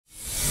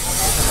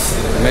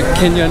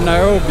Kenya,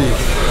 Nairobi.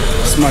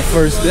 It's my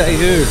first day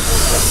here.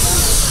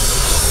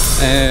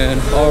 And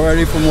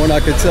already from what I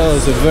could tell,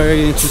 it's a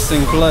very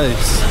interesting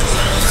place.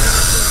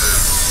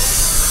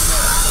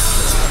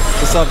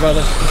 What's up,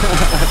 brother?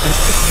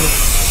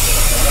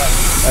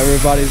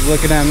 Everybody's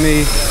looking at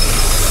me.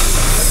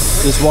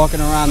 Just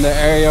walking around the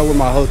area where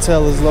my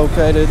hotel is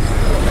located.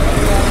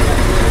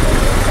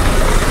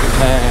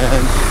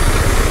 And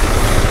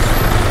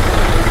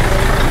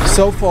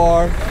so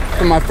far,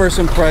 from my first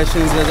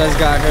impressions, I just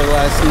got here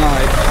last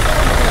night.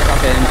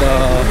 And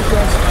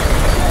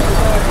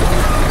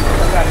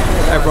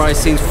everybody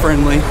seems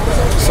friendly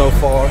so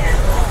far.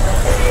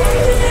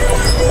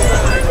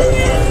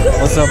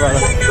 What's up, brother?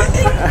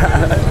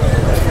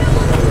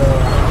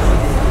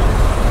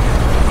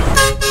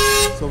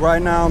 So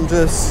right now I'm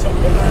just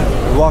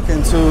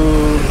walking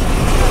to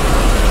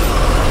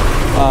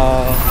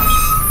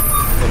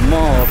the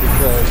mall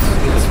because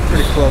it's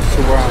pretty close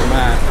to where I'm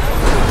at,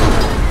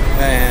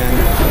 and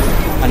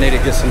I need to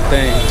get some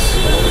things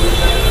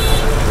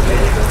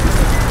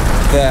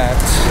that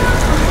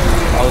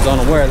I was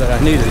unaware that I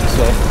needed.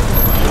 So,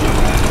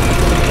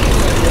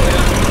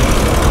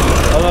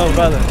 hello,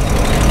 brother.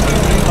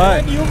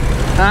 Hi.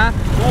 Huh?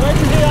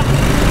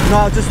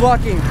 No, just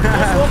walking.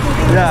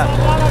 Yeah.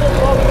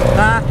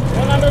 Huh?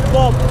 100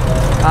 bob.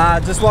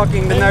 Just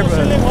walking the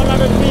neighborhood.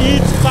 100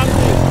 each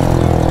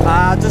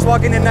something. Just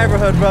walking the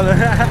neighborhood, brother.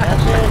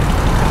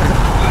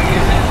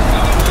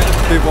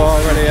 People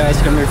are already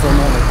asking me for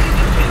money.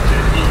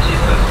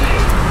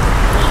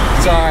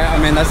 It's alright. I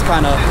mean, that's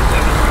kind of,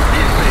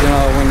 you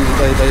know, when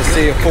they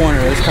see a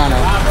foreigner, it's kind of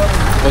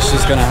what's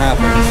just gonna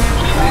happen.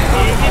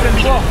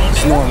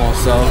 It's normal.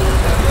 So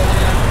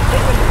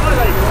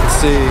let's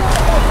see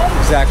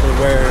exactly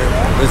where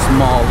this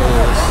mall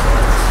is.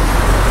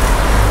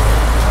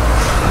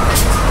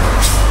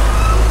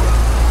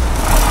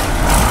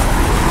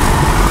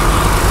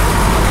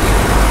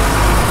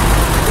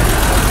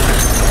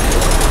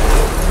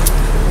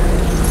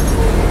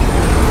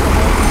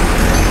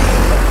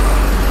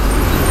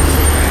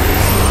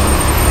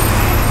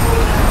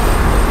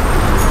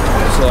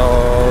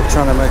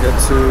 Trying to make it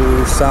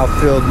to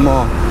Southfield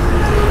Mall.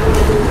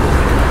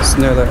 It's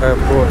near the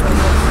airport.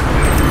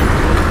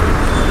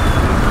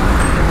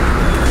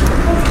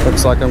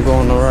 Looks like I'm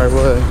going the right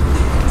way.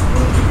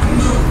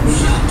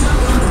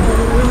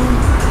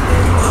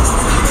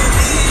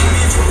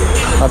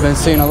 I've been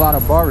seeing a lot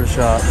of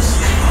barbershops.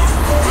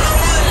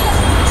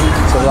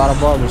 There's a lot of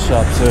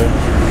barbershops here.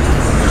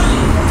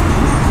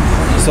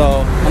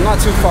 So I'm not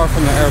too far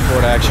from the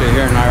airport actually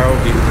here in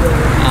Nairobi.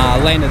 I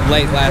landed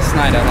late last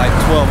night at like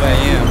 12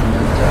 a.m.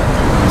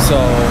 So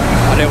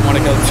I didn't want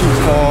to go too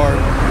far.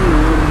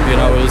 You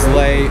know, it was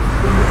late.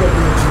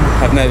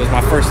 It was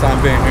my first time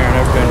being here. I've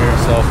never been here,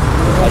 so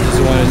I just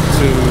wanted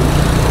to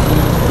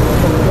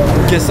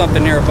get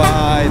something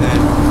nearby, then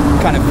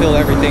kind of fill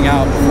everything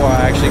out before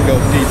I actually go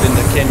deep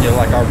into Kenya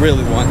like I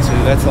really want to.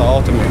 That's the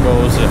ultimate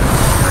goal, is to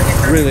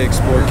really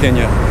explore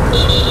Kenya.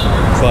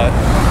 But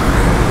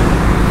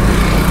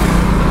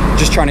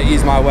just trying to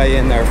ease my way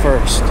in there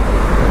first.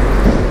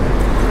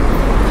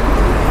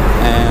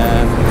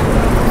 And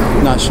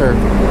not sure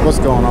what's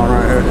going on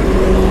right here.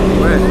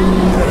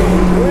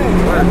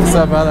 What's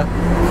up, brother?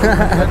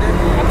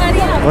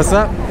 What's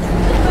up?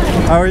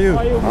 How are you?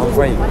 I'm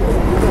fine.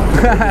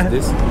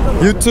 This?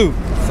 YouTube.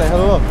 Say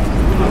hello.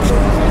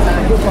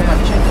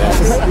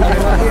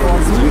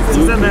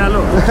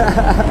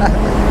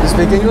 You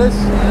speak English?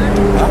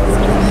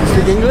 You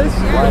speak English? I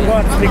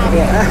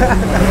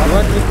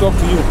want to talk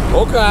to you.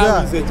 Okay, Yeah.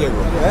 I will say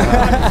Diego.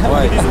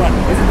 Why? This one.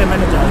 This is the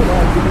manager.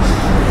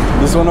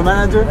 This one a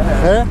manager?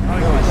 Yeah?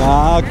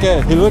 Ah,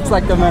 okay. He looks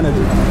like the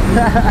manager.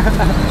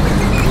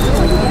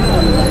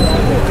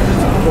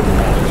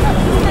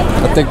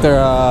 I think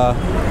they're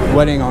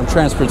waiting on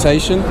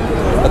transportation.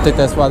 I think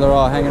that's why they're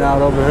all hanging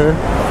out over here.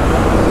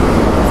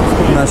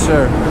 I'm not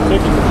sure. We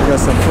got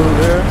some food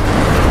here.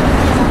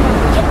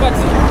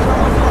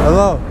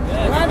 Hello.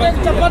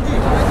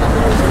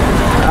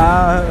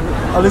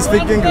 Only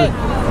speak English.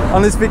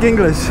 Only speak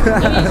English.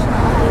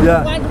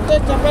 Yeah.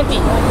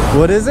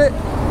 What is it?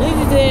 This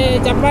is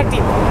the chapati.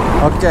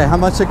 Okay, how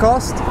much it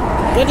cost?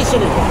 20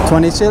 shilling.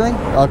 20 shilling?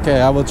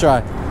 Okay, I will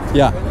try.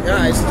 Yeah.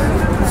 Yeah, it's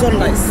so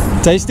nice.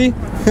 Tasty?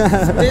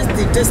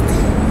 Tasty.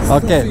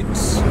 Okay.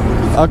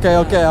 Okay,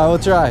 okay, I will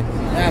try.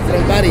 Yeah,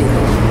 from Bari.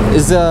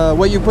 Is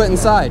what you put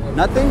inside?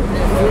 Nothing?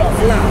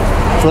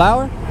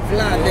 Flour?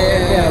 Flour,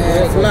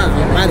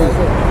 Bari.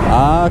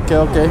 Ah, okay,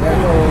 okay.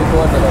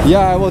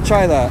 Yeah, I will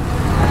try that.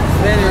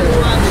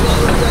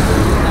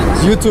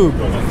 YouTube.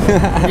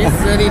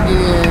 It's very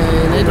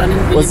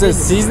What's this,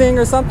 seasoning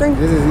or something?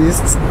 This is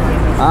yeast.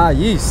 Ah,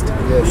 yeast.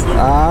 Yes.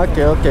 Ah,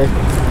 okay, okay.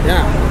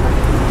 Yeah.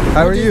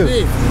 How are you?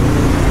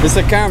 It's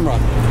a camera.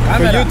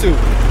 For YouTube.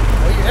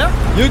 Yeah?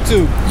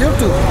 YouTube.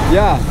 YouTube.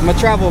 Yeah, I'm a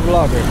travel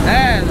vlogger.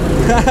 And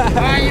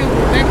why are you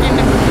making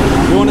the...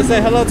 You want to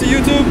say hello to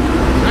YouTube?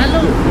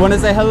 Hello. You want to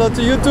say hello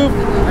to YouTube?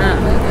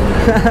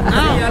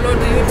 Hello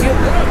to YouTube.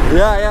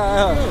 Yeah, yeah,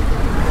 yeah.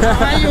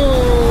 Why are you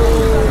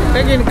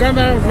taking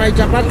camera of my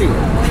chapati?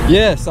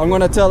 Yes, I'm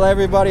gonna tell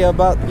everybody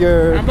about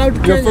your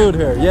Kenya. food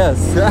here.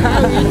 Yes.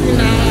 How you eat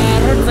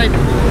in roadside?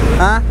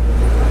 Huh?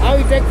 How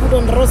you take food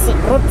on the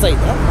roadside?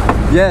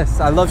 Huh? Yes,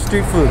 I love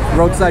street food,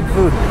 roadside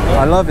food.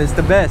 I love it. It's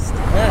the best.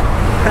 Yeah.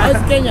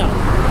 How's Kenya?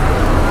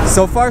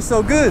 So far,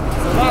 so good.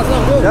 So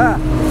good. Yeah,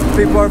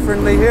 people are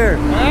friendly here.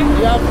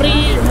 You are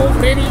free, move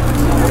ready.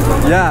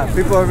 Yeah,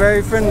 people are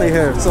very friendly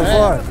here so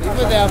far.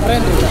 People they are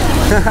friendly.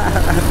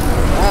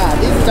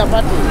 This is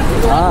chapati.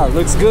 Ah,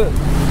 looks good.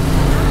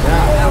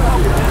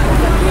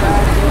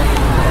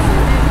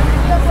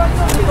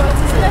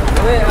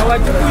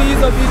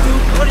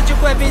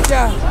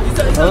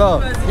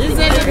 Hello.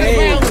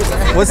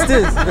 What's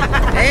this?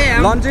 Hey,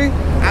 Laundry?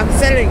 I'm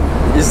selling.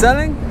 You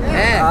selling?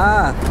 Yeah.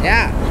 Ah,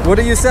 Yeah. what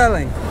are you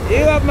selling?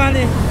 You have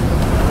money?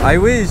 I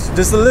wish,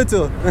 just a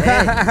little.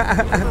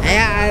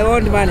 Yeah, I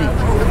want money.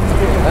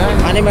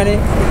 Money.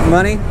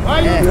 Money? Why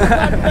you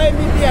can't pay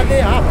me a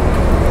day half?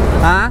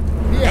 Huh?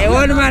 I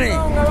want money.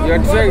 You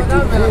are trying to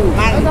prove.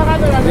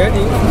 Then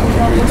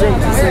you're trying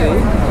to say,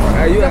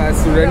 are you a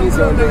Sudanese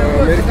or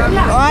American?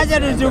 Wacha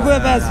nichukue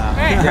pesa.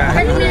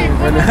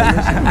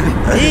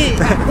 Hii.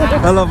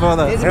 Hello,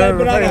 brother. It's my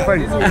brother. I'm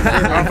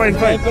fine.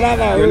 My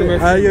brother.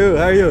 How are you?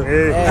 How are you?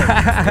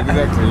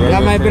 Exactly. You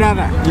are my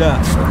brother.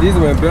 Yeah. This is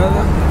my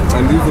brother,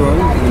 and this one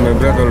is my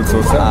brother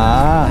also, sir.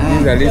 Ah,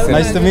 These are listeners.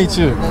 nice to meet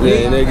you.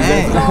 Yeah,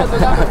 exactly.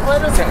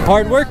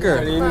 Hard worker.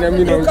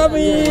 Come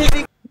here.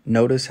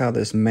 Notice how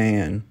this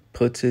man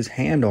puts his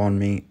hand on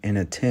me and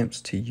attempts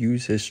to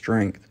use his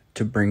strength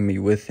to bring me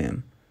with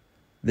him.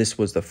 This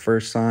was the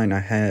first sign I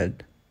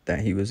had that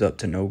he was up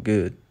to no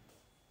good.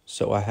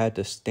 So I had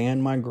to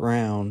stand my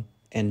ground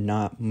and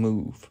not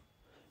move.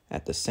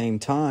 At the same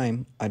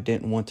time, I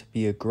didn't want to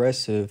be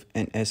aggressive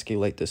and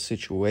escalate the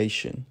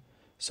situation.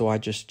 So I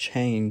just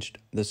changed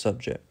the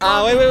subject.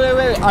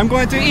 Wait. I'm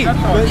going to eat.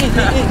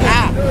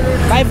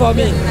 Buy for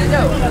me.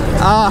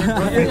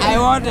 I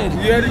want it.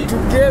 We are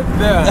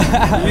together.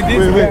 With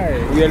this guy,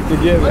 we are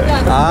together.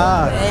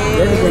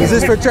 Is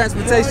this for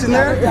transportation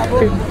there?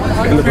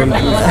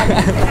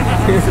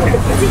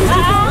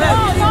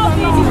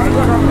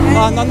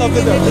 No,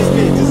 just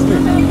me.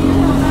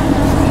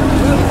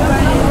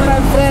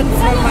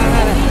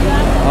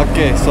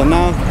 Okay, so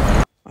now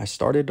I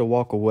started to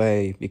walk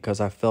away because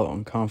I felt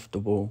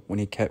uncomfortable when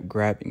he kept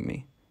grabbing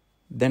me.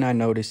 Then I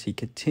noticed he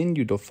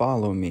continued to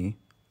follow me,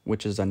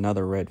 which is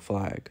another red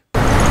flag.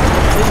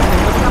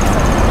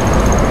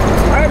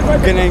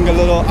 Getting a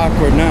little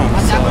awkward now.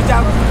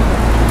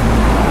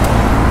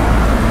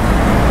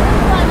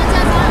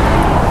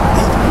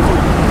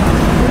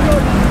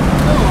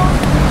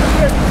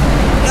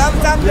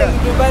 To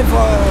buy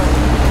for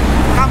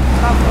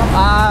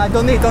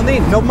Don't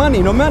need. No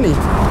money.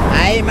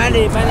 I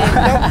money.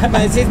 Talk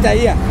my sister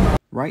here.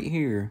 Right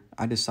here,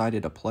 I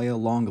decided to play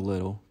along a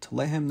little to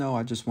let him know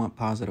I just want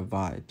positive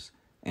vibes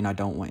and I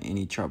don't want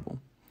any trouble.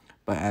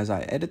 But as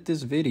I edit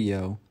this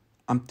video,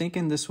 I'm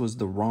thinking this was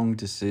the wrong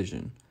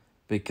decision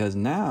because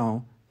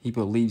now he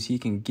believes he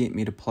can get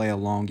me to play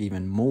along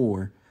even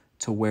more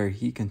to where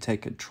he can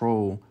take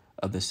control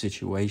of the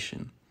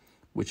situation,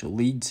 which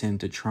leads him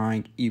to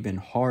trying even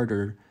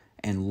harder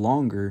and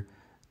longer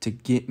to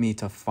get me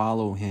to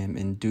follow him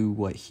and do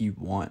what he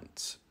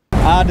wants.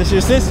 This is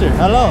your sister.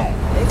 Hello.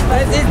 It's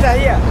my sister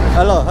here.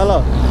 Hello.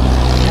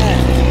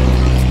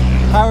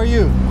 How are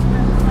you?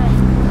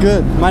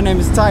 Good. My name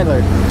is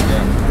Tyler.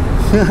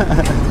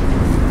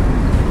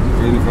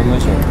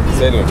 Information.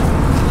 Sailor.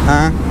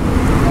 Huh?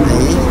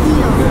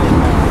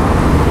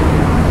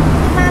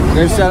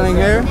 You're selling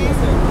here?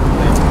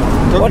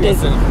 What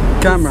is it?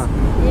 Camera.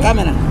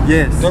 Camera.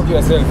 Yes. Talk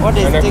yourself. What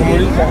is Ana taking?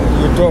 kumulika,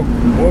 you talk.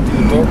 What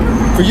you talk?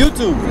 For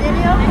YouTube.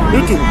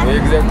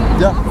 Exactly.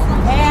 Yeah.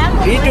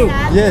 YouTube.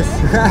 Yes.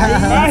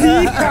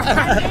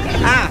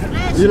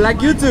 You like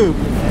YouTube?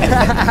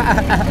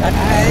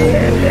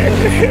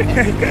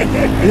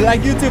 You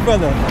like YouTube,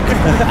 brother?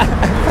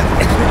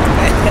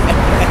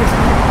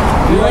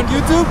 You like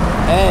YouTube?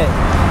 Hey,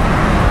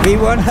 we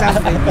want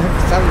something.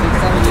 Something.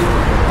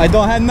 I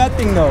don't have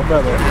nothing though,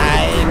 brother.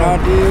 I know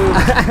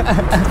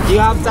you. You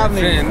have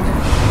something. Friend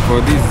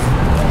for this.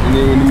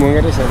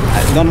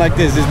 I don't like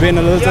this. It's being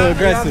a little You have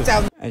aggressive.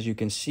 something. As you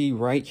can see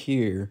right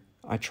here,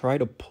 I try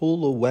to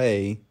pull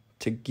away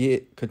to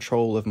get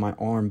control of my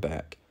arm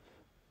back.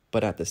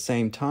 But at the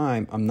same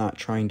time, I'm not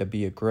trying to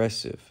be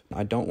aggressive.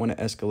 I don't want to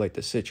escalate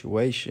the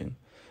situation.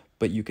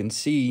 But you can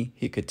see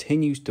he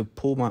continues to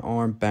pull my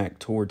arm back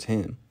towards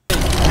him.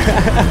 You're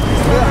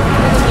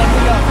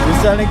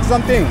selling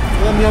something?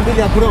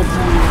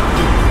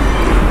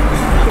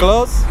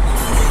 Clothes?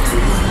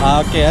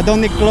 Okay, I don't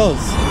need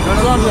clothes. No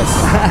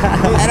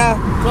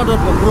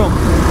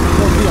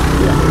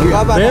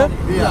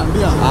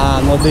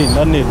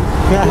need.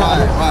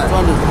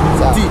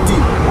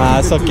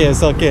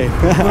 It's okay.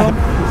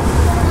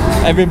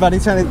 Everybody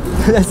trying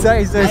to...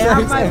 sorry.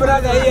 My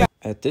brother here.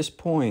 At this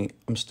point,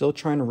 I'm still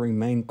trying to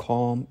remain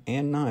calm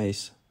and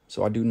nice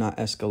so I do not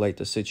escalate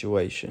the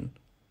situation.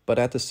 But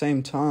at the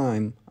same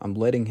time, I'm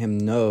letting him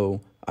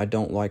know I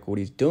don't like what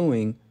he's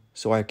doing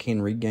so I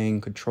can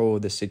regain control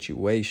of the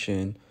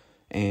situation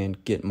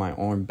and get my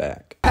arm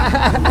back.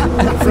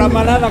 From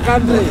another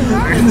country.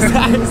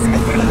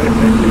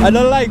 I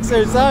don't like,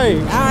 sir.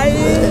 Sorry.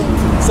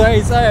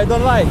 Sorry, I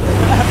don't like.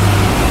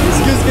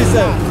 Excuse me,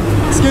 sir.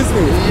 Excuse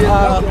me.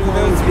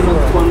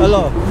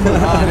 Hello.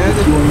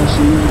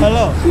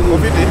 Hello.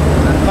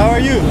 How are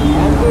you?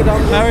 I'm good.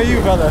 How are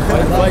you, brother?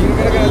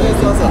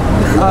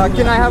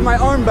 Can I have my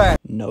arm back?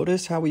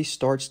 Notice how he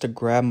starts to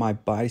grab my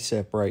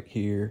bicep right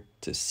here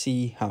to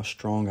see how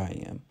strong I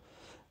am.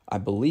 I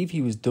believe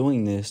he was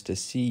doing this to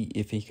see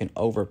if he can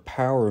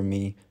overpower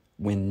me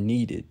when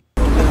needed.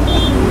 Can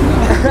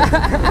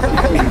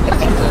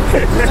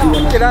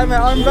I have my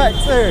arm back,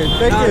 sir?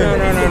 Thank you. No.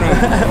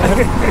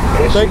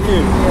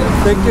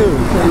 Thank you.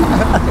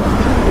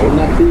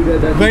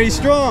 Very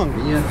strong.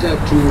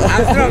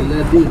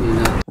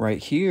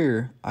 Right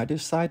here, I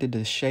decided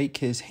to shake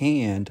his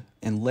hand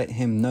and let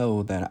him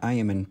know that I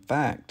am in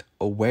fact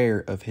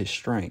aware of his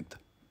strength,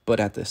 but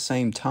at the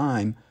same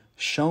time,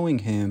 showing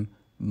him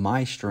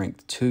my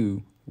strength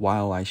too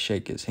while I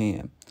shake his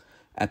hand.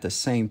 At the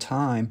same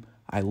time,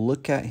 I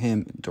look at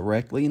him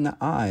directly in the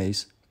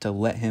eyes to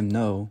let him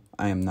know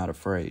I am not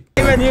afraid.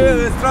 Even you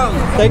are strong.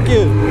 Thank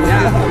you.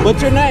 Yeah.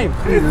 What's your name?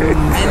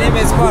 My name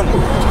is Paul.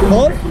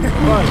 Paul?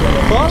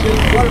 Paul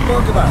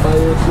Pogba.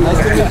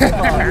 Nice to meet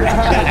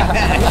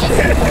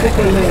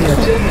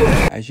you.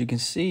 As you can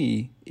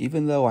see,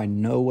 even though I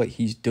know what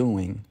he's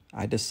doing,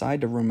 I decide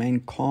to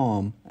remain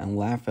calm and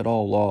laugh it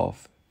all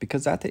off,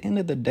 because at the end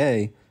of the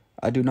day,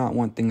 I do not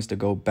want things to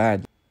go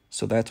bad.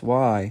 So that's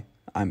why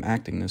I'm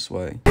acting this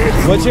way.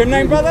 What's your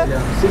name, brother?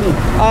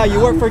 You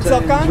work for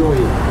Telcon?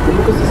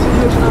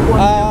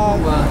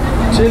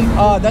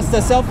 That's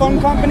the cell phone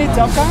company,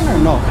 Telcon, or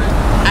no?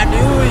 And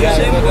you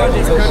same what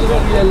is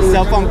country?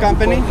 Cell phone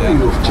company?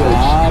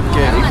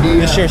 Okay.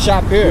 This your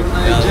shop here?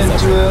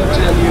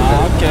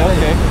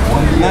 Okay.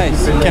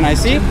 Nice. Can I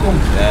see?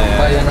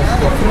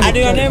 And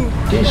your name?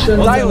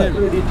 Tyler.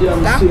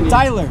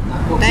 Tyler.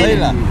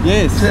 Layla.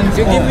 Yes.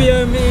 You give me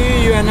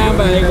your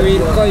number, I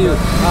will call you.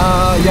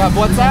 You have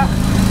WhatsApp?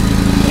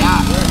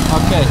 Yeah.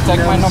 Okay,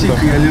 take my number.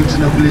 Siku ya leo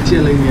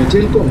tunakuletea line ya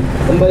Telkom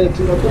ambayo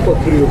tunakupa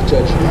free of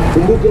charge.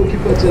 Kumbuka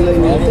ukipata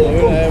line ya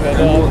Telkom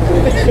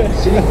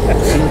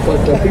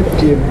unapata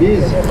 50 MB,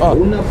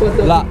 unapata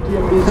 50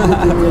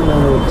 MB na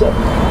WhatsApp.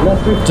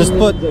 Just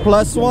put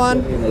 +1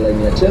 na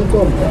line ya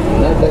Telkom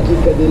na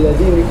dakika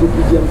 30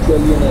 kupigia mtu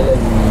aliye na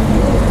line.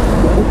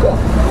 Kumbuka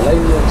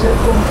line ya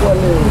Telkom kwa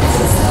leo.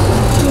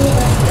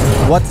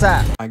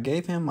 WhatsApp. I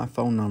gave him my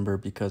phone number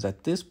because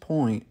at this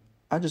point,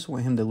 I just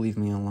want him to leave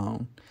me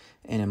alone.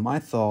 And in my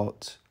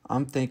thoughts,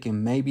 I'm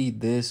thinking maybe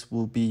this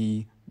will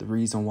be the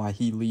reason why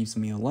he leaves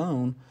me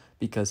alone,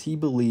 because he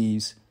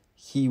believes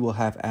he will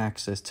have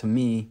access to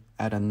me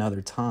at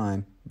another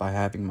time by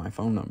having my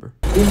phone number.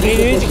 In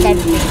which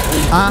country?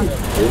 Huh?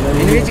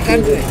 In which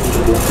country?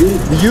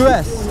 The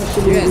US.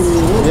 Yes.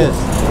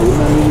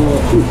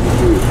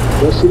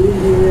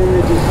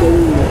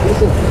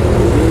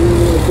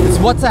 It's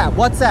WhatsApp.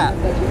 WhatsApp.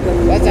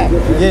 WhatsApp?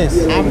 Yes.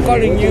 I'm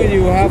calling you,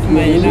 you have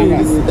my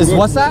number. It's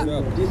WhatsApp?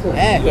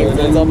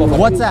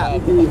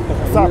 WhatsApp.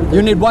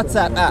 You need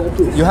WhatsApp app.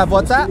 You have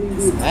WhatsApp?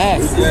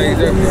 Yes.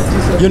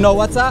 You know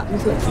WhatsApp?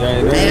 I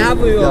have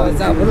your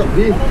WhatsApp.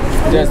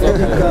 Yes. I'm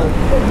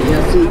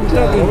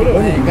talking to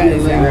my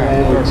guys.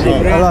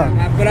 Hello.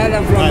 My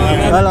brother from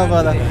another Hello,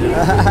 brother.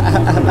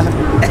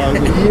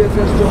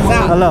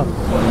 Hello.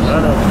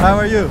 How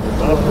are you?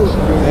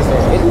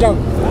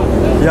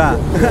 Yeah.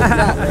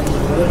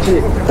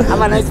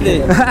 Have a nice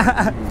day.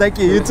 Thank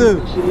you. You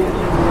too.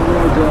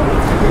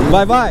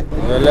 Bye-bye.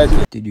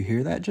 Did you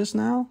hear that just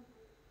now?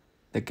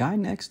 The guy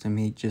next to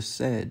me just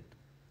said,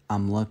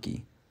 "I'm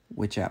lucky,"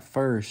 which at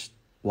first,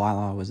 while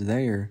I was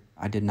there,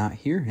 I did not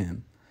hear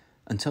him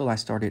until I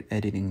started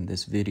editing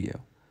this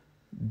video.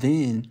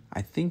 Then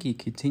I think he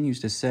continues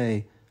to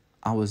say,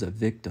 "I was a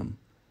victim,"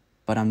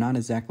 but I'm not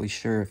exactly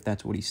sure if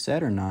that's what he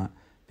said or not,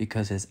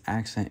 because his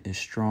accent is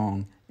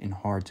strong and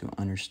hard to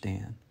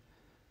understand.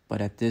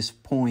 But at this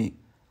point,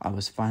 I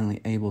was finally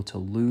able to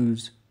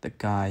lose the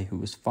guy who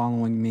was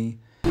following me.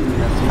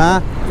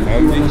 Huh?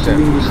 I'm Victor.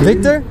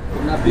 Victor?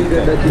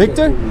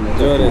 Victor?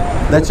 Jore.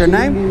 That's your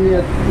name?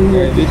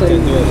 Victor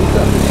Jore.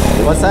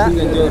 What's that?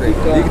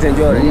 Victor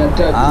Jore.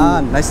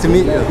 Ah, nice to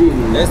meet you.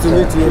 Nice to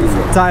meet you.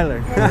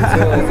 Tyler.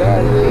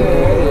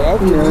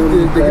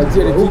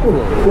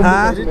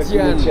 Huh?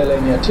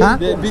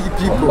 Big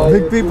people.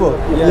 Big people.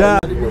 Yeah.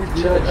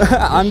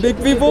 I'm big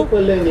people?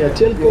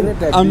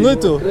 I'm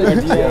little.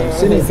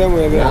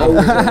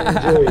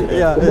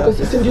 Yeah.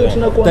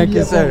 Thank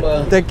you, sir.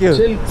 Thank you.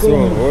 So,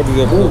 what is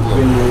the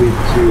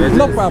problem?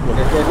 No problem.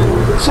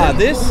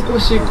 This is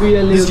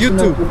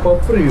YouTube.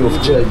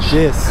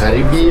 Yes.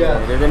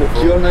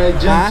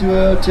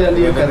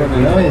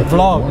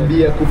 Vlog.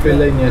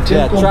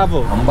 Yeah,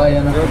 travel.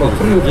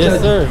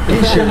 Yes, sir.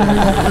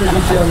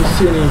 credit ya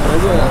 50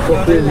 kwa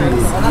kweli.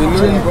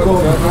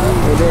 Telkom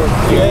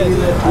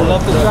I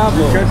love to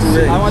travel.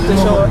 I want to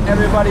show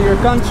everybody your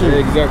country.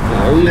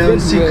 Exactly. leo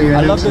siku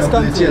I love this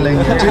country. ya line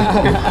ya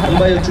Telkom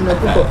ambayo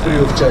tunakupa free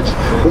of charge.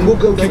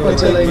 Kumbuka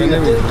ukipata line ya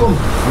Telkom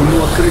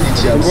ununua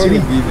credit ya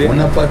 50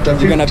 unapata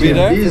 50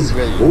 MBs,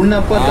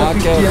 unapata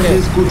 50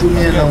 MBs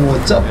kutumia na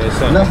WhatsApp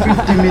na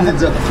 50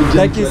 minutes za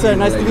kupigia. Thank you sir,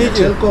 nice to meet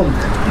you. Telkom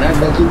na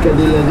dakika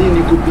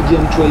 30 kupigia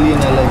mtu aliye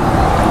na line.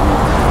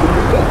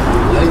 Kumbuka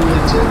line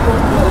ya Telkom.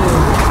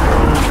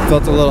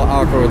 Felt a little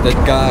awkward with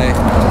that guy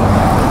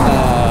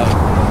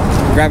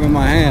grabbing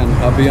my hand.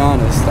 I'll be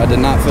honest, I did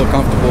not feel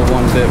comfortable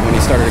one bit when he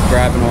started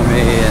grabbing on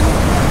me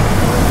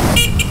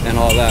and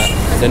all that.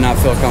 Did not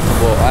feel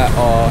comfortable at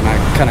all, and I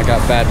kind of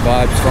got bad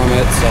vibes from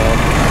it. So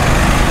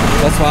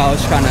that's why I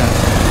was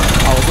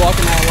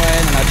walking that way,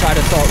 and then I tried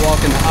to start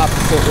walking the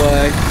opposite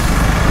way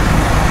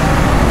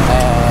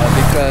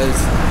because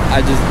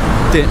I just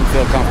didn't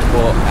feel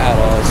comfortable at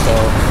all. So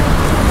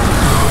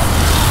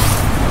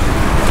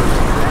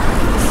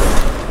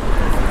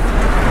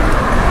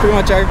pretty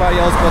much everybody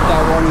else but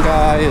that one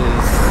guy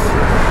is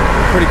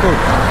pretty cool.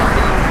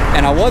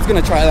 And I was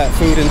gonna try that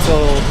food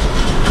until,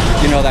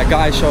 you know, that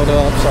guy showed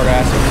up, started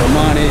asking for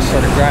money,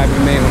 started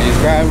grabbing me. When he was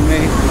grabbing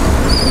me,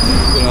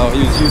 you know,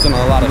 he was using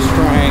a lot of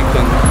strength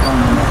and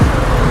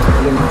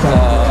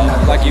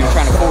like he was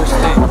trying to force it.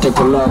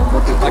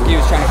 Like he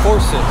was trying to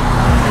force it.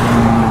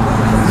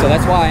 So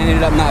that's why I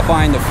ended up not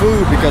buying the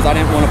food, because I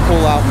didn't want to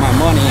pull out my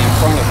money in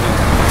front of him.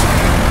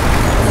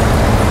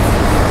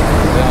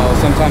 You know,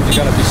 sometimes you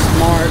gotta be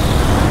smart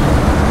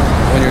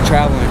when you're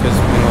traveling, because,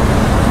 you know,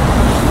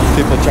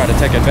 people try to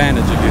take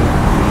advantage of you.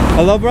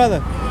 Hello,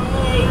 brother.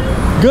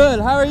 Good,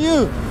 how are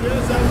you?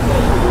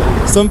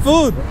 Some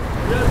food?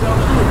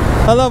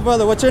 Hello,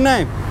 brother, what's your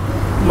name?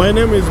 My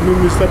name is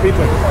Mr.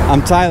 Peter.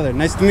 I'm Tyler,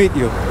 nice to meet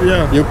you.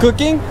 Yeah. You're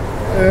cooking?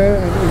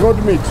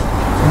 Goat meat.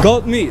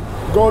 Goat meat?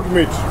 Goat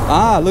meat.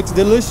 Ah, looks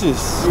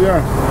delicious.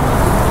 Yeah.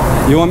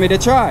 You want me to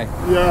try?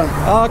 Yeah.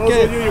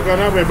 Okay. Also, you can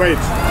have a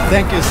bite.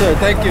 Thank you, sir,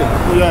 thank you.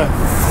 Yeah.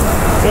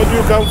 Where do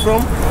you come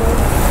from?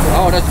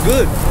 Oh, that's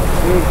good.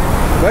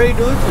 Very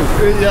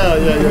delicious. Yeah.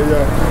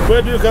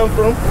 Where do you come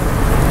from?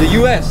 The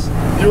U.S.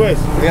 U.S.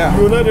 Yeah.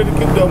 United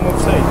Kingdom of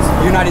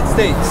States. United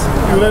States.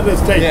 United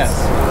States. Yes.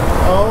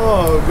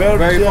 Oh, Belgium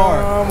Very far.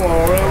 or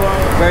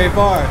wherever. Very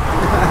far.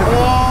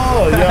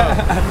 Oh,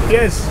 yeah.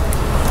 Yes.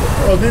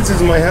 Oh, this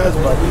is my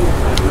husband.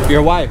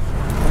 Your wife.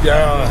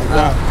 Yeah.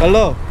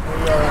 Hello.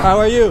 Yeah. How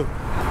are you?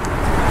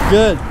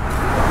 Good.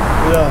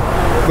 Yeah.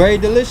 Very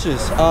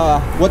delicious.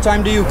 What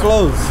time do you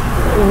close?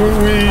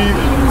 We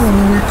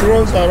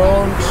close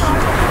around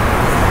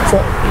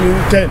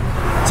 10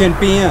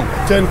 p.m.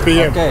 10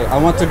 p.m. Okay, I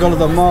want to go to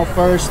the mall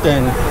first,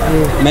 and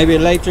maybe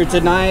later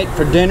tonight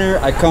for dinner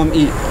I come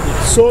eat.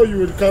 So you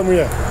will come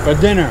here? For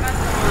dinner.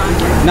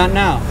 Not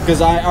now,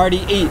 because I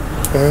already eat.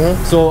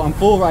 So I'm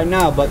full right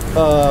now, but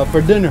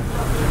for dinner.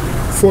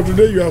 For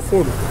today you have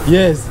food?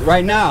 Yes,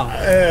 right now.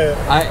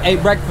 I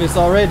ate breakfast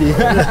already.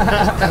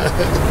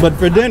 But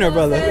for dinner,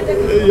 brother.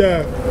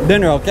 Yeah.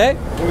 Dinner, okay?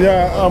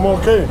 Yeah, I'm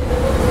okay.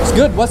 It's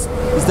good.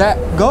 Is that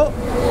goat?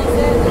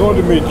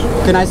 Goat meat.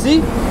 Can I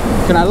see?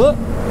 Can I look?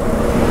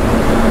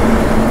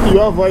 You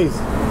have eyes,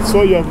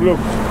 so you have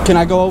looked. Can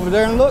I go over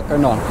there and look or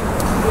no?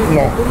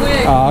 No.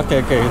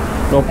 Okay,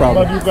 no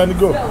problem. But you can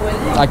go.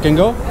 I can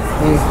go?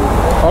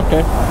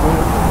 Okay.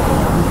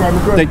 You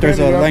can go. I think there's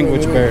a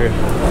language barrier.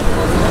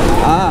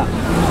 Ah,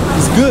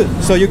 it's good.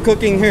 So you're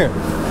cooking here?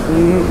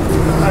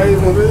 I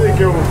will really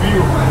give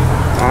you.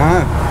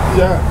 Ah,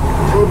 Yeah,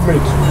 good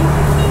meat.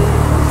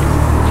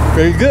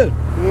 very good.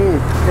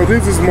 So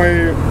this is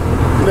my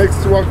next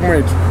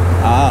workmate.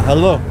 Ah,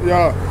 hello.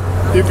 Yeah.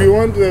 If you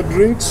want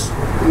drinks,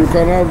 you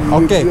can have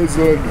Okay. this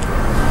already.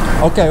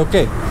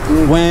 Okay.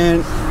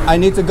 When I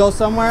need to go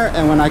somewhere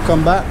and when I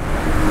come back?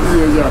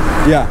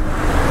 Yeah.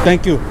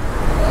 Thank you.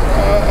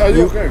 Are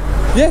you okay?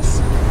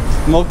 Yes,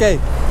 I'm okay.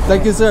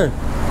 Thank you, sir.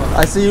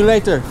 I see you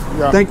later.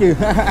 Yeah. Thank you.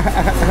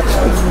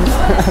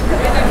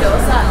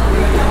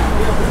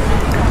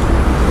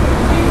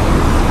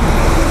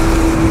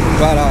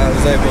 Glad I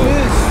was able.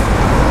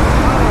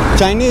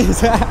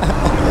 Chinese.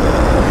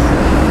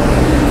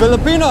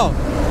 Filipino.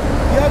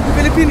 You have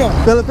Filipino.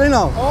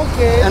 Filipino.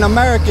 Okay. And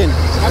American.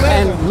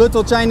 American. And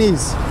little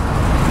Chinese.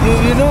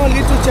 You know a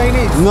little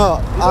Chinese. No,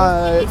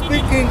 You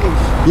speak English.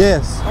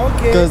 yes.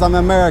 Okay. Because I'm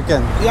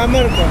American. You're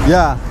American.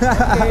 Yeah.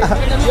 Okay.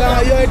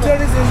 You're a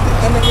tourist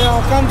in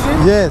our country.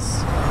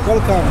 Yes.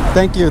 Welcome.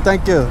 Thank you.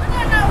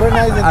 Very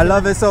nice. I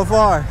love it so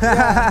far.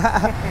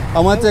 I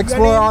want to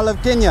explore all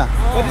of Kenya.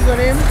 What is your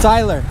name?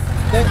 Tyler.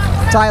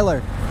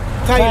 Tyler.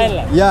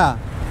 Tyler. Yeah.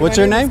 What's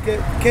your name?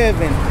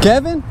 Kevin.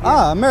 Kevin?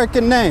 Ah,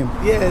 American name.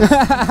 Yes.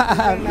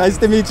 Nice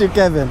to meet you,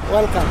 Kevin.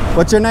 Welcome.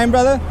 What's your name,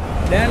 brother?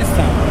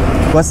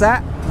 Danistan. What's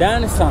that?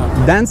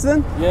 Danistan.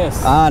 Danson?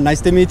 Yes. Ah,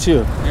 nice to meet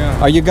you.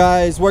 Yeah. Are you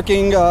guys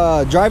working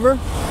driver?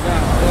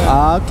 Yeah.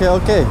 Ah,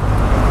 okay.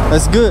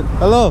 That's good.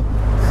 Hello.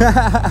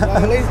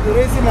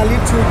 Raising a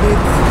little bit.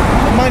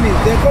 money.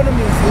 The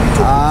economy is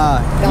little.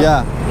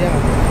 Yeah.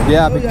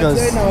 Yeah, so because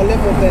we are trying our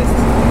level best.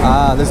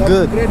 That's We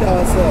good. upgrade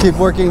ourselves. Keep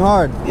working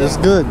hard. That's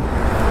good.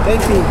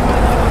 Thank you.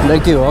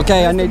 Thank you.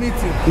 Okay, Nice to meet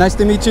you. Nice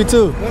to meet you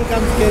too.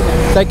 Welcome to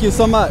Kenya. Thank you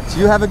so much.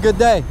 You have a good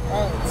day.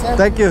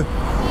 Thank you.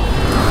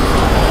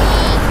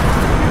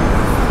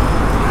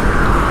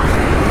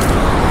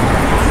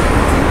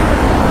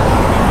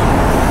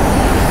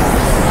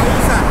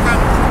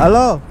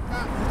 Hello.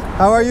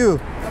 How are you?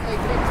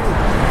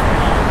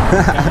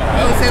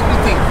 How's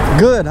everything?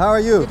 Good. How are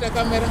you? The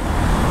camera?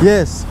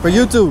 Yes, for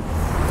YouTube.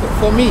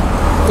 For me?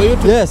 For you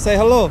to Yes, say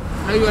hello.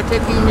 Now you are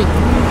taking me.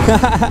 You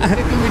are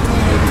taking me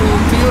to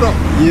Europe.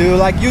 You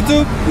like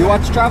YouTube? You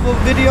watch travel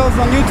videos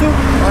on YouTube?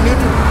 On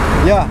YouTube.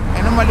 Yeah.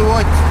 I normally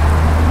watch.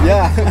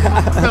 Yeah.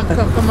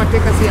 Come and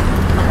take us here.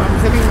 I'm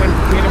selling one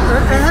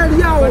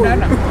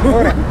banana.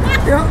 Alright.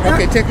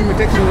 Okay, take me with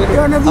you.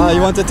 You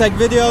want to take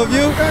video of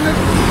you?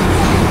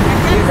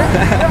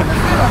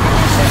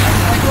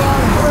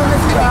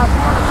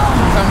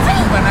 I'm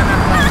selling banana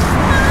now.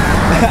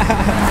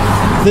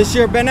 This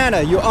your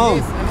banana you own?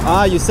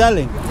 Yes. You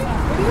selling?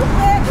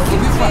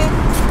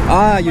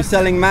 You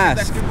selling That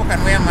masks. people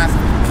can wear masks.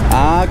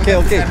 Okay,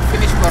 okay. And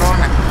finish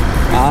corona.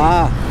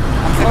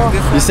 I'm selling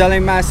this You one.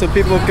 selling masks so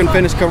people can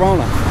finish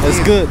Corona. That's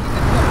Yes. good.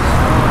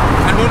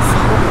 And also,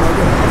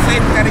 I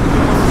encourage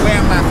people to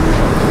wear masks.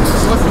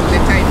 Most of the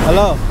time.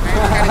 Hello. I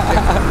encourage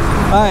them.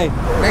 Hi.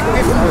 Like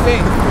this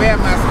thing, wear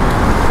mask.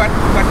 But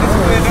this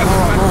way doesn't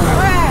mask.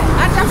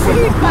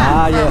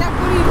 Yeah.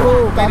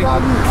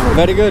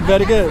 Very good,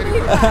 very good.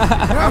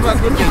 Have a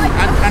good day.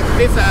 And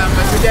this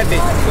Masuja Day.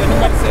 So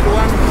nobody said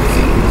one, this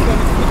one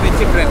is for the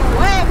children.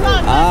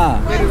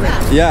 Very good.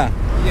 Yeah.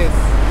 Yes.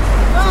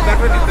 So that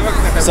one is the work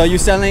that So you're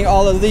selling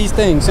all of these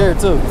things here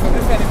too?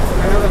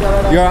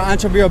 You're an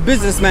entrepreneur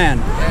businessman.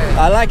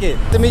 I like it.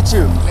 To meet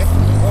you.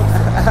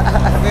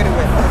 very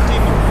well.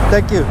 Continue.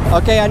 Thank you.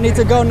 Okay, I need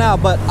to go now,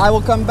 but I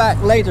will come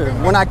back later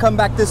when I come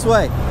back this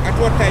way. At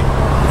what time?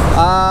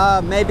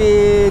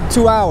 Maybe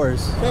 2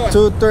 hours.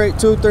 2, 3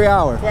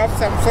 hours. To have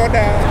some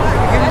soda.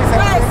 Give me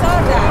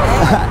some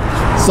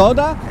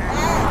soda. Soda?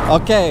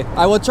 Okay,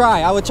 I will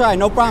try.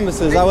 No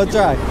promises. I will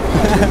try.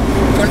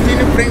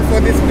 Continue praying for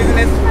this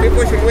business.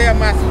 People should wear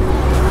masks.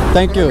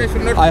 Thank you.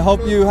 I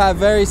hope you have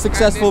very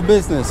successful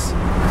business.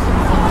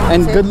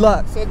 And good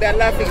luck. So they're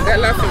laughing.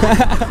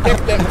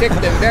 Take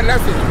them. They're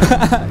laughing.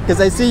 Because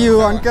I see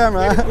you on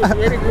camera.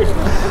 Very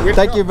good.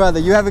 Thank you, brother.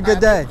 You have a good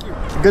day.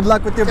 Good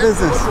luck with your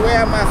business. Just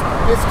wear a mask.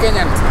 This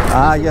Kenyan.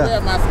 Yeah. Wear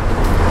a mask.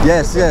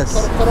 Yes.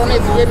 Corona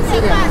is very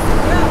serious.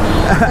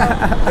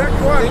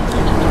 Thank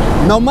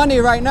you. No money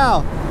right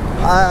now.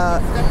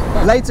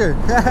 Later.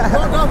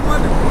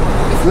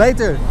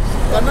 Later.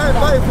 Can I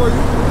buy for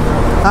you?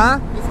 Huh?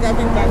 It's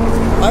coming back.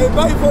 I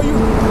buy for you.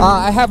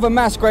 I have a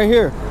mask right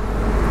here.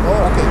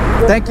 Oh,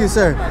 okay. Thank you,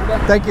 sir.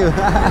 Thank you.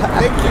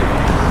 Thank you.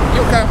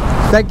 You come.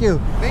 Thank you.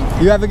 Thank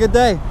you. You have a good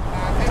day.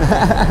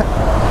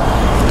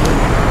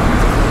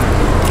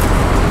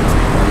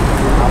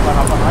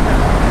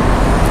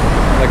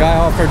 The guy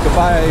offered to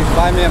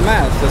buy me a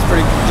mask. That's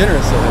pretty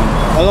generous of him.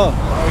 Hello.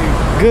 How are you?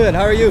 Good.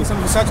 How are you? Some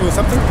research or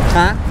something?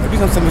 Huh? I do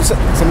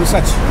some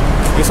research.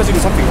 You're searching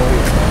something or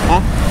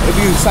Huh?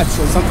 maybe you search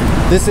or something.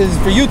 This is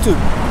for YouTube.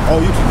 Oh,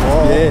 YouTube.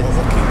 Oh, Yes.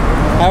 okay.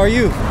 How are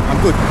you? I'm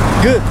good.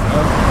 Good.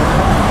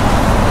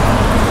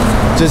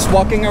 Just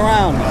walking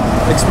around,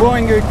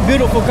 exploring your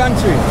beautiful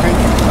country. Thank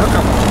you.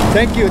 Welcome.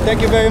 Thank you.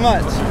 Thank you very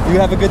much. You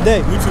have a good day.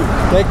 You too.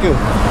 Thank you.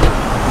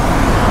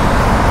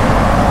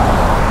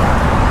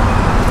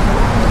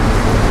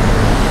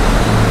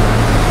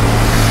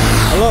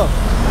 Hello.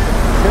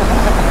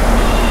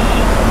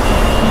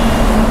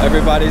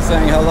 Everybody's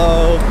saying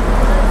hello.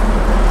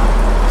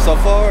 So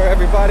far,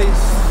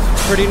 everybody's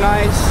pretty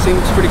nice.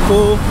 Seems pretty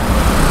cool.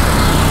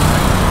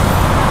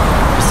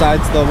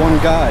 Besides the one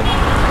guy.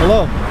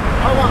 Hello.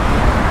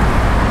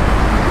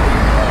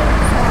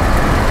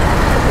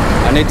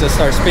 I need to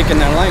start speaking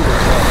their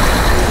language. So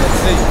let's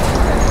see.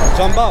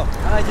 Jumbo.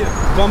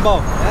 Jumbo.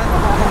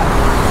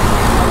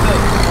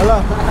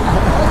 Hello.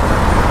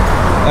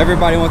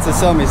 Everybody wants to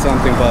sell me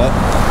something, but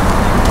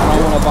I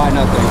don't want to buy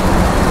nothing.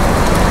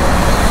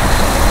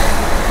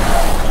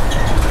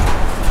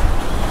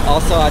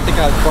 Also, I think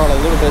I brought a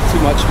little bit too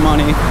much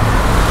money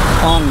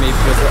on me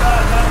because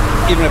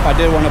even if I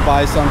did want to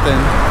buy something,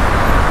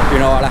 you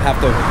know, I'd have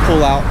to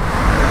pull out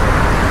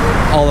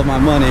all of my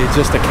money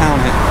just to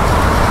count it.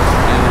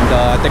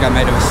 And I think I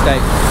made a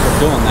mistake for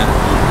doing that.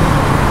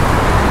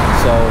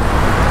 So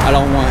I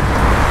don't want,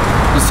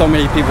 so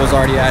many people's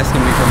already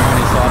asking me for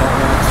money, so I don't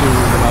want to,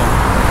 you know,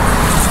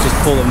 just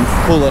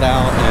pull it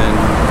out and,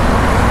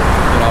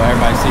 you know,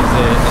 everybody sees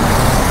it. And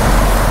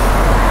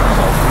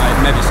so might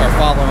maybe start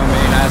following me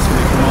and asking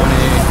me for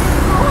money.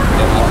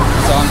 You know,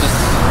 so I'm just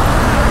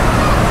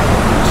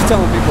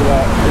telling people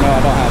that, you know,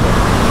 I don't have it.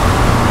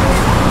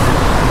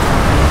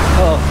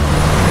 Oh.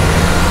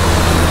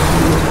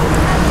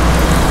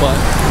 But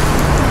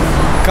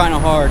kind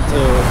of hard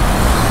to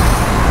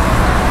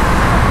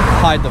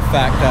hide the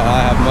fact that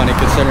I have money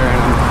considering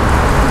I'm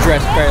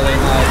dressed fairly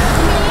nice.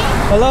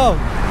 Hello.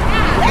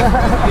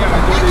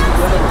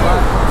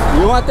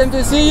 You want them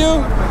to see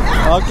you?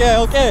 Okay,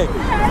 okay.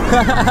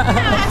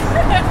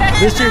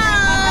 This is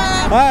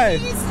hi.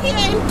 He's here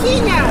in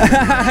Kenya.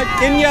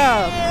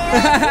 Kenya.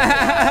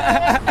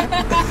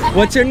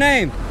 What's your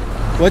name?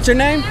 What's your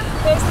name?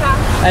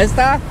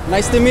 Esther.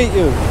 Nice to meet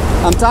you.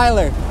 I'm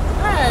Tyler.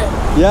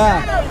 Hi.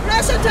 Yeah.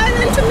 Pleasure,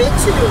 Thailand, to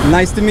meet you.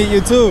 Nice to meet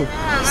you too.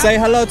 Say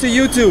hello to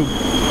YouTube.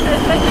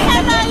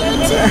 Hello,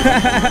 YouTube.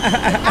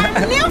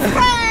 I'm new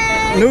friend.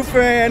 New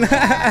friend.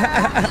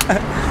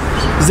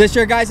 Is this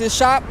your guys'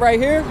 shop right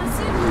here?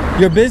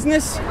 Your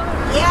business?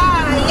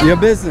 Yeah. Your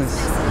business.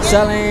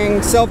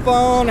 Selling cell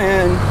phone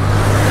and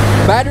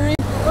battery?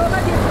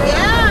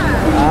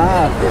 Yeah.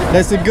 Ah,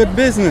 that's a good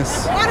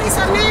business. What is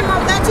the name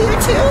of that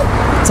YouTube?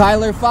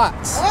 Tyler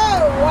Fox.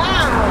 Oh,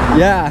 wow.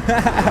 Yeah.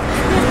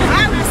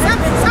 I will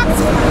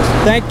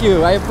subscribe. Thank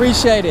you. I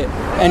appreciate it.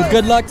 And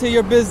good luck to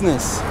your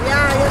business.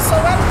 Yeah, you're so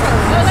welcome.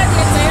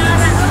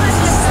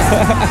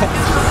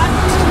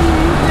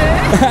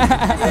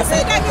 You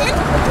say it again?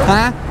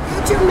 Huh?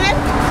 YouTube name?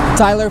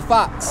 Tyler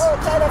Fox. Oh,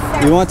 Tyler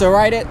Fox. You want to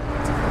write it?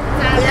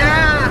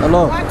 Yeah.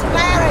 Hello. Want to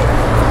marry?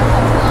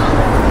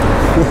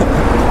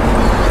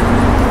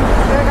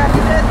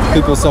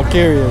 People so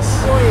curious.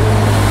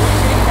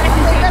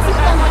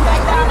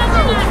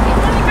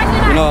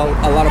 You know,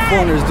 a lot of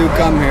foreigners do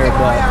come here,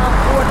 but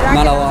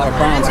not a lot of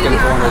brown skin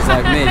foreigners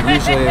like me.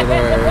 Usually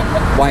they're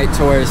white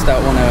tourists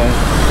that want to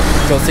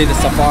go see the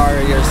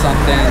safari or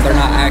something. They're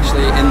not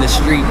actually in the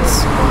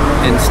streets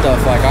and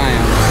stuff like I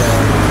am. So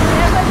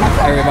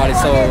everybody's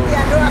so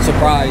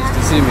surprised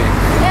to see me.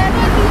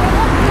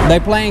 They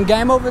playing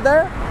game over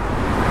there?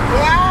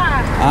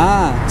 Yeah.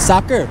 Ah,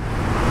 soccer.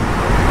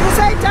 You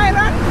say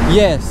Tyler?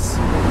 Yes.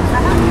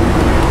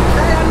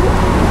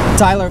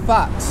 Tyler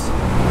Fox.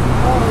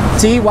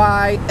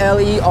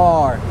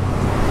 Tyler.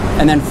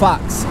 And then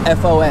Fox.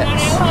 Fox.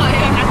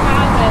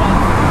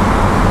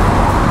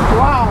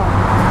 Wow.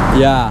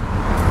 Yeah.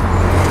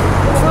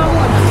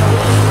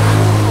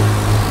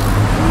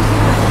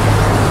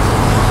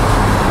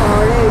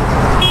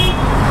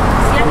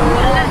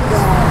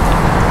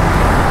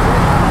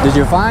 Did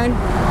you find?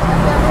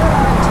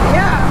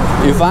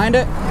 Yeah. You find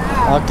it?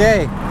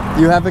 Okay.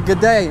 You have a good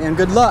day and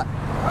good luck.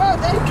 Oh,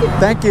 thank you.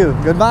 Thank you.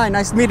 Goodbye.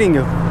 Nice meeting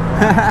you. I'm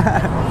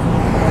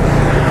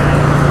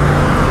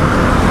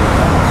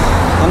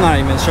not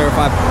even sure if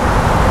I'll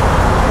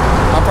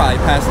probably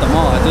pass them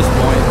all at this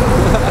point.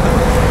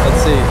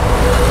 Let's see.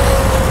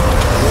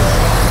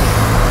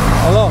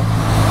 Hello.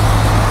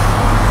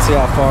 Let's see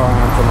how far I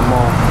am from the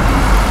mall.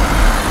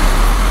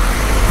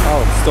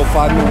 Oh, still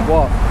 5-minute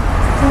walk.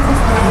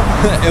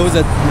 It was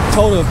a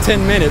total of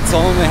 10 minutes, so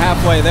only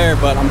halfway there,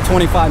 but I'm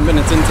 25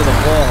 minutes into the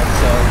vlog,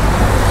 so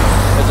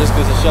it just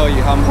goes to show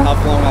you how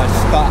long I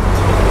stopped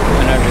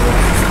and everything.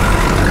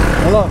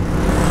 Hello.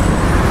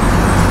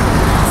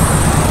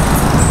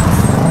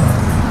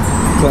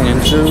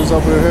 Cleaning shoes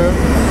over here.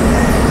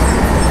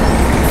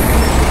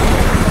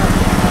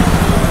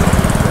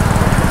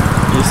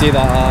 You see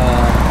the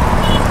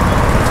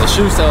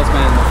shoe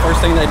salesman, the first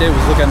thing they did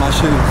was look at my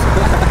shoes.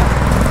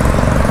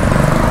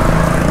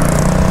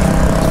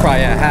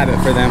 Probably a habit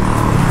for them.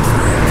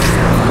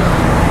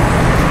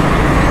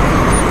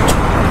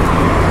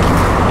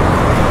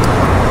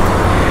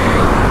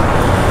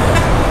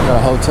 Got a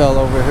hotel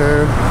over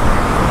here.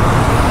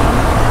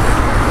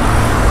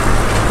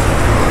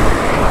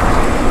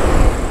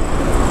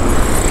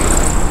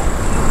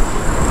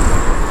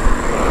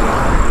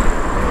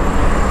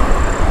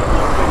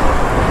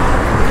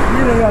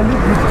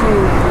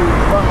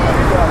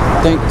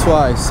 Think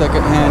twice,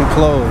 second-hand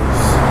clothes.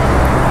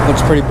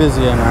 Looks pretty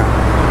busy in there.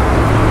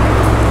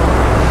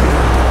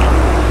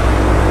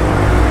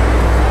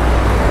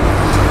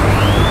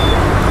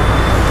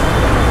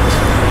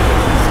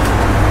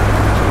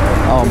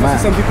 Oh man.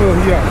 Some people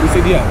here, we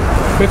said here,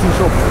 betting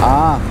shop.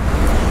 Ah.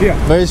 Here.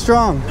 Very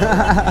strong.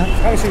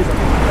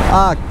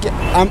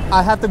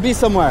 I have to be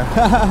somewhere.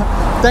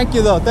 Thank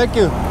you though, thank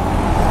you.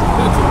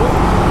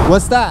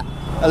 What's that?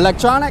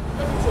 Electronic?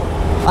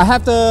 I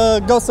have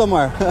to go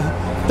somewhere.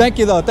 Thank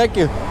you though, thank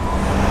you.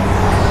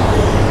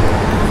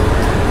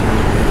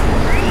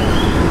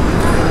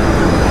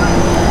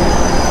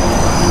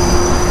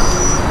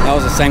 That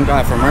was the same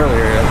guy from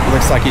earlier. It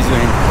looks like he's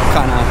been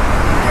kind of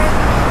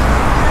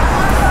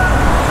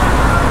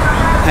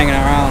hanging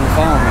around the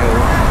phone,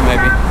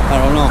 maybe. I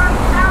don't know.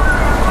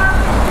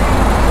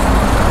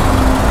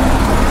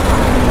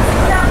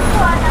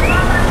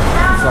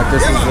 Looks like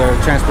this is their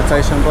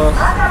transportation bus. Oh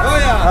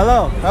yeah.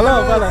 Hello,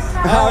 hello, brother.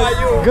 How are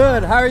you?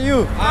 Good. How are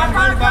you? I'm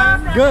very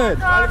fine. Good.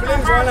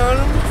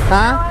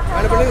 Huh?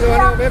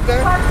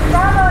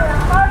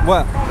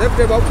 What?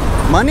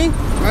 Money?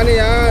 Money,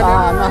 yeah. No,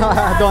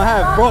 I don't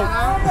have. Broke.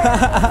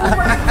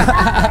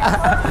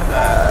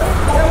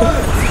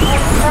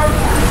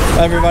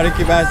 Everybody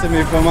keep asking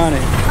me for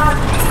money.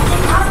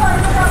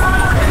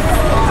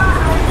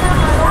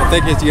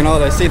 think it's, you know,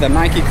 they see the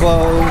Nike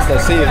clothes, they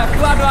see it.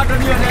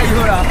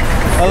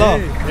 Hello.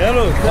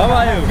 Hello. How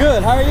are you?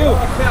 Good, how are you?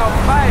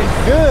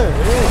 Good.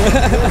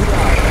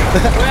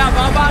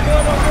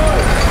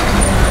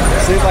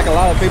 Seems like a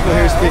lot of people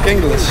here speak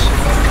English.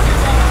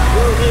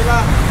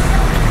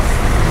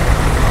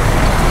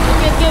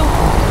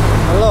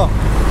 Hello.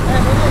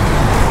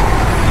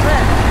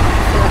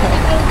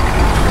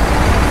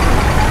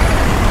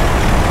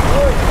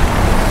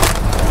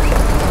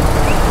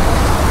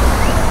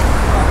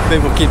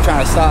 People keep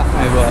trying to stop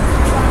me, but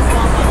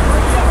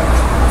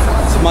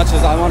as much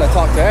as I want to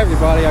talk to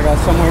everybody, I got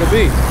somewhere to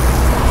be.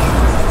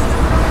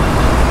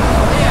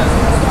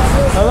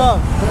 Hello.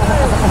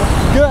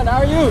 Good,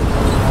 how are you?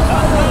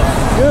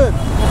 Good.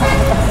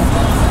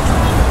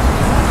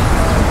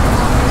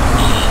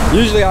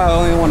 Usually I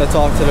only want to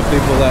talk to the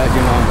people that,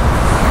 you know,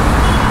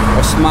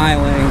 are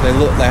smiling,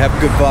 they have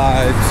good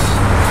vibes,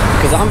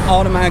 because I'm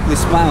automatically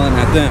smiling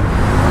at them.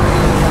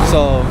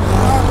 So,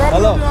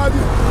 hello.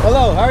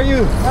 Hello, how are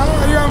you? How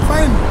are you? I'm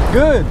fine.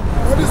 Good.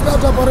 What is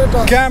that operator?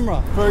 Camera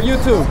for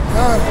YouTube.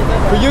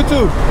 For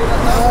YouTube.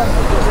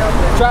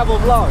 Travel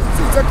vlog.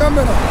 It's a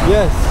camera.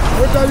 Yes.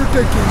 What are you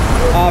taking?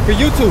 For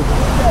YouTube.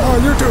 Oh,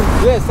 YouTube.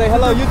 Yes, say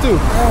hello YouTube.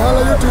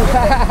 Hello, YouTube.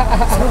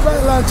 So buy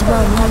lunch,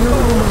 man.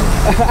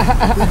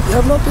 You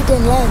have not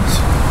eaten lunch.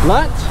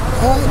 Lunch?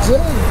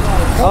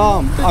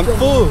 I'm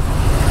full.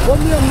 For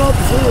me, I'm not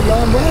full.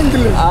 I'm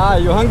hungry. Ah,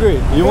 you're hungry.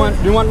 You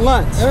want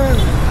lunch?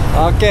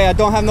 Okay, I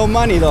don't have no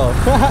money though.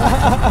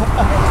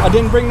 I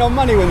didn't bring no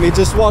money with me,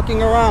 just walking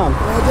around,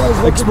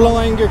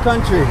 exploring your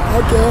country.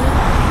 Okay.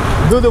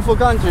 Beautiful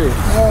country.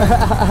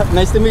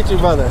 Nice to meet you,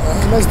 brother.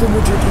 Nice to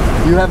meet you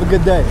too. You have a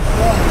good day.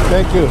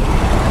 Thank you.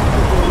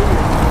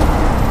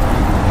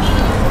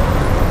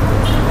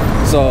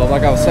 So,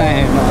 like I was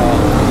saying,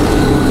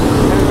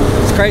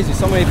 it's crazy.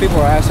 So many people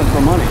are asking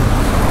for money.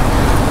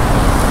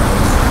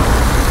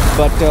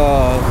 But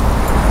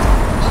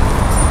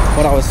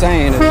what I was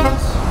saying is,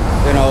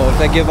 you know, if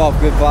they give off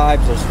good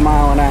vibes, they're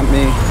smiling at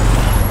me,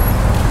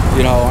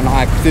 you know, and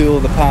I feel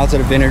the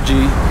positive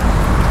energy,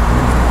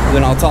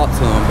 then I'll talk to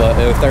them. But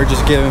if they're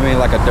just giving me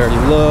like a dirty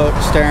look,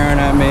 staring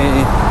at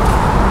me,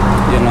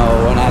 you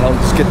know, and I don't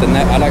just get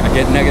I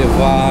get negative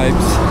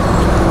vibes,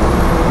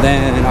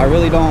 then I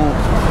really don't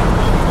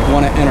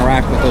want to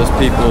interact with those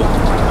people,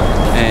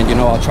 and you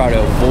know, I'll try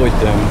to avoid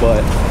them.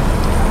 But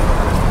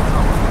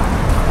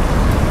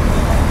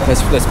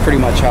that's pretty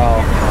much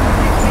how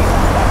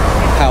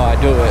I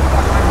do it.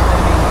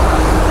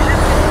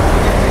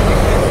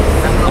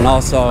 And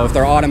also, if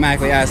they're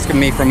automatically asking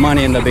me for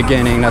money in the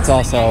beginning, that's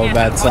also a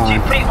bad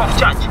sign. You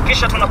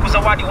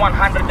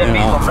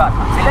know,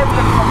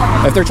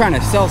 if they're trying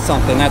to sell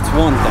something, that's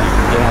one thing.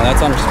 You know,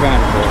 that's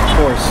understandable. Of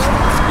course,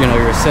 you know,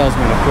 you're a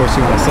salesman. Of course,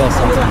 you want to sell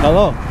something.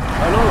 Hello.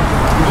 Hello.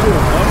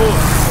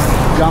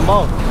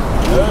 Jumbo.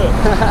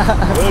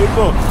 Where you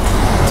go?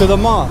 To the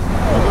mall.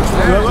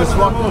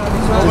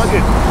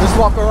 Just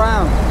walk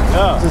around.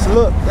 Yeah. Just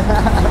look.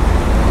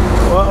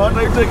 What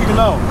are you taking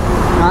now?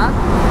 Huh?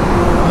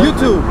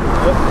 YouTube.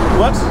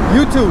 What?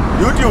 YouTube.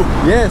 YouTube?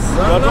 Yes.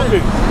 You are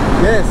talking?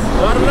 Yes.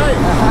 You are live?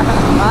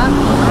 Huh?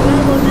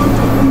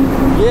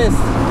 Yes.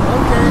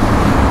 Okay.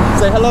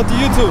 Say hello to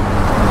YouTube.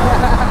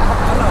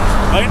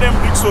 My name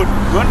is Dixon.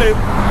 Your name?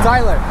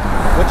 Tyler.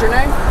 What's your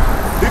name?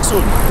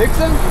 Dixon.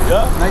 Dixon?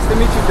 Yeah. Nice to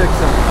meet you,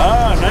 Dixon.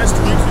 Ah, nice to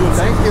meet you.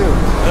 Thank you.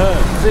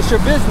 Is this your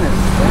business?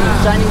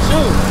 Shining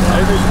shoes?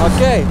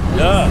 Okay.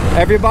 Yeah.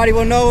 Everybody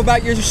will know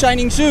about your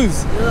shining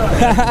shoes.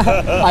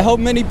 Yeah. I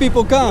hope many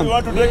people come. You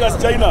want to take us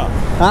China?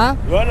 Huh?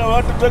 You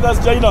want to take us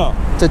China?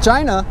 To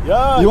China?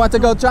 Yeah. You want to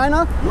go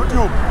China?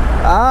 YouTube.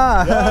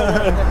 Ah.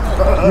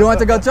 Yeah. You want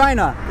to go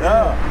China?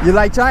 Yeah. You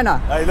like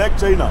China? I like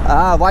China.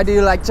 Ah, why do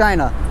you like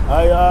China?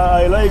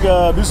 I like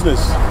business.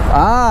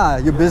 Ah,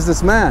 you're a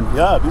businessman.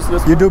 Yeah,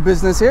 business. You do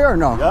business here or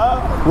no?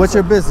 Yeah. What's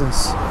your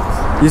business?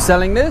 You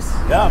selling this?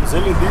 Yeah, I'm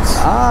selling this.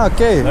 Ah,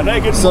 okay. And I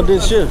get so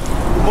this shit.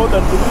 More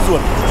than this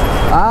one.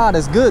 Ah,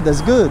 that's good.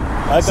 That's good.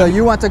 So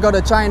you want to go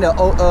to China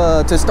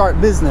to start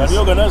business? Can you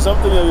organize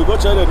something and you go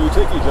to China and you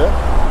take it, eh?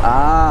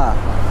 Ah,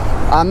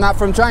 I'm not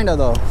from China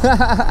though.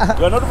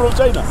 You are not from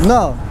China?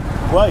 No.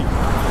 Why?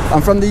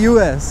 I'm from the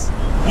US.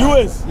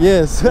 US?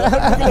 Yes.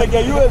 Like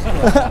a US?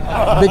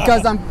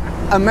 Because I'm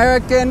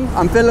American,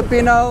 I'm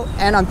Filipino,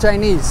 and I'm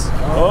Chinese.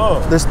 Oh.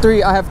 There's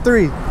three. I have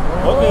three.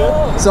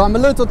 Okay. So I'm a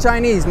little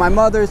Chinese. My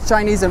mother is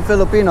Chinese and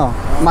Filipino.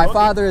 My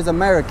father is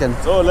American.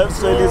 So let's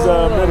say he's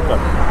American.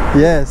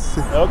 Yes.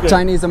 Okay.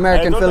 Chinese,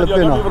 American,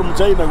 Filipino. You're from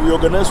China. We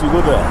organize, we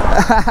go there.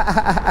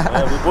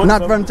 We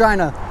Not from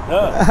China.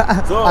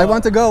 Yeah. So, I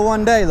want to go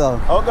one day though.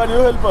 How can you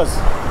help us?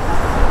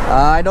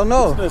 I don't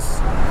know. Business.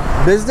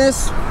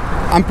 Business?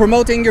 I'm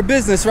promoting your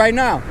business right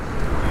now.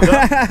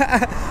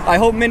 I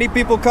hope many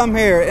people come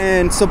here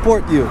and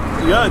support you.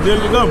 Yeah, there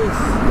you go.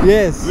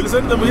 Yes. We'll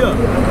send them here.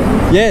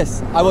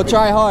 Yes, I will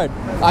try hard.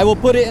 I will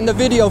put it in the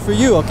video for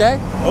you, okay?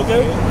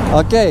 Okay.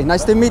 Okay,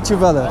 nice to meet you,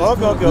 brother.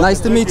 Okay. Nice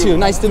to meet you.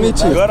 Nice to meet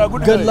you. You are a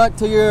good Good guy. luck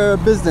to your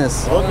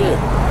business. Okay.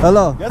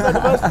 Hello. Yes,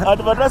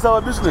 advertise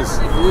our business.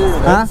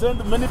 Huh?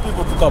 Send many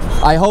people to come.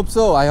 I hope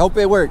so. I hope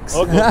it works.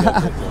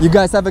 Okay. You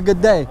guys have a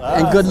good day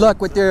and good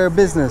luck with your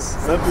business.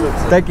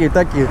 Thank you.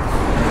 Thank you.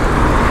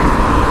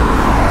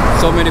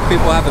 So many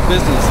people have a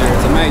business here.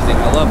 It's amazing.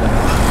 I love it.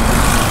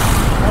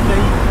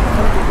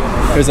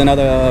 Here's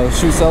another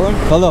shoe seller.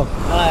 Hello.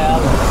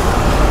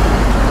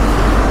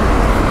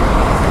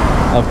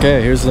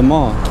 Okay, here's the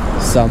mall.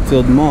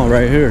 Southfield Mall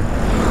right here.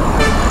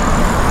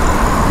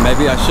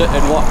 Maybe I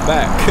shouldn't walk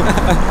back.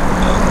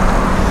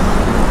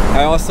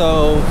 I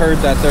also heard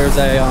that there's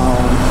a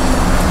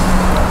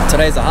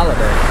today's a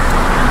holiday.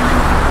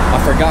 I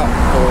forgot,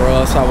 or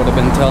else I would have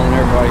been telling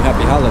everybody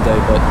happy holiday,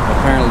 but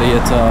apparently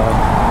it's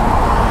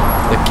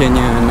the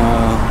Kenyan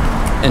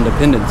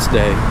Independence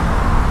Day,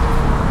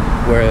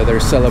 where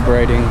they're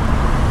celebrating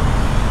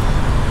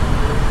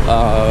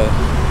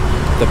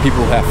the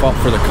people who have fought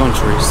for the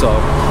country. So,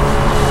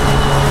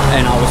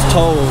 and I was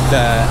told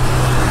that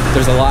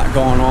there's a lot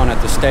going on at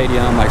the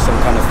stadium, like some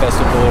kind of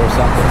festival or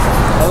something.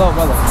 Hello,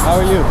 brother. How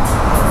are you?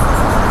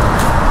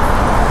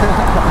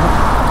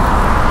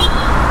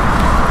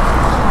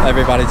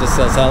 Everybody just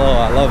says hello.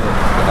 I love it.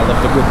 I love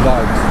the good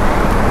vibes.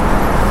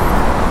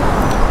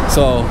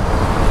 So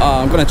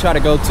I'm gonna try to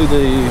go to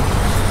the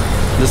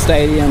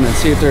stadium and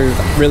see if there's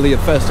really a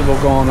festival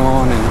going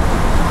on and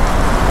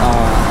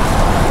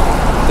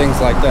things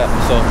like that.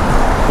 So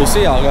we'll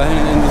see. I'll go ahead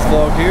and end this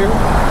vlog here.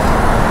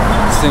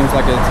 Seems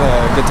like it's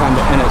a good time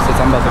to end it since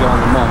I'm about to go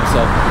on the mall.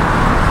 So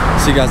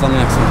see you guys on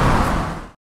the next one.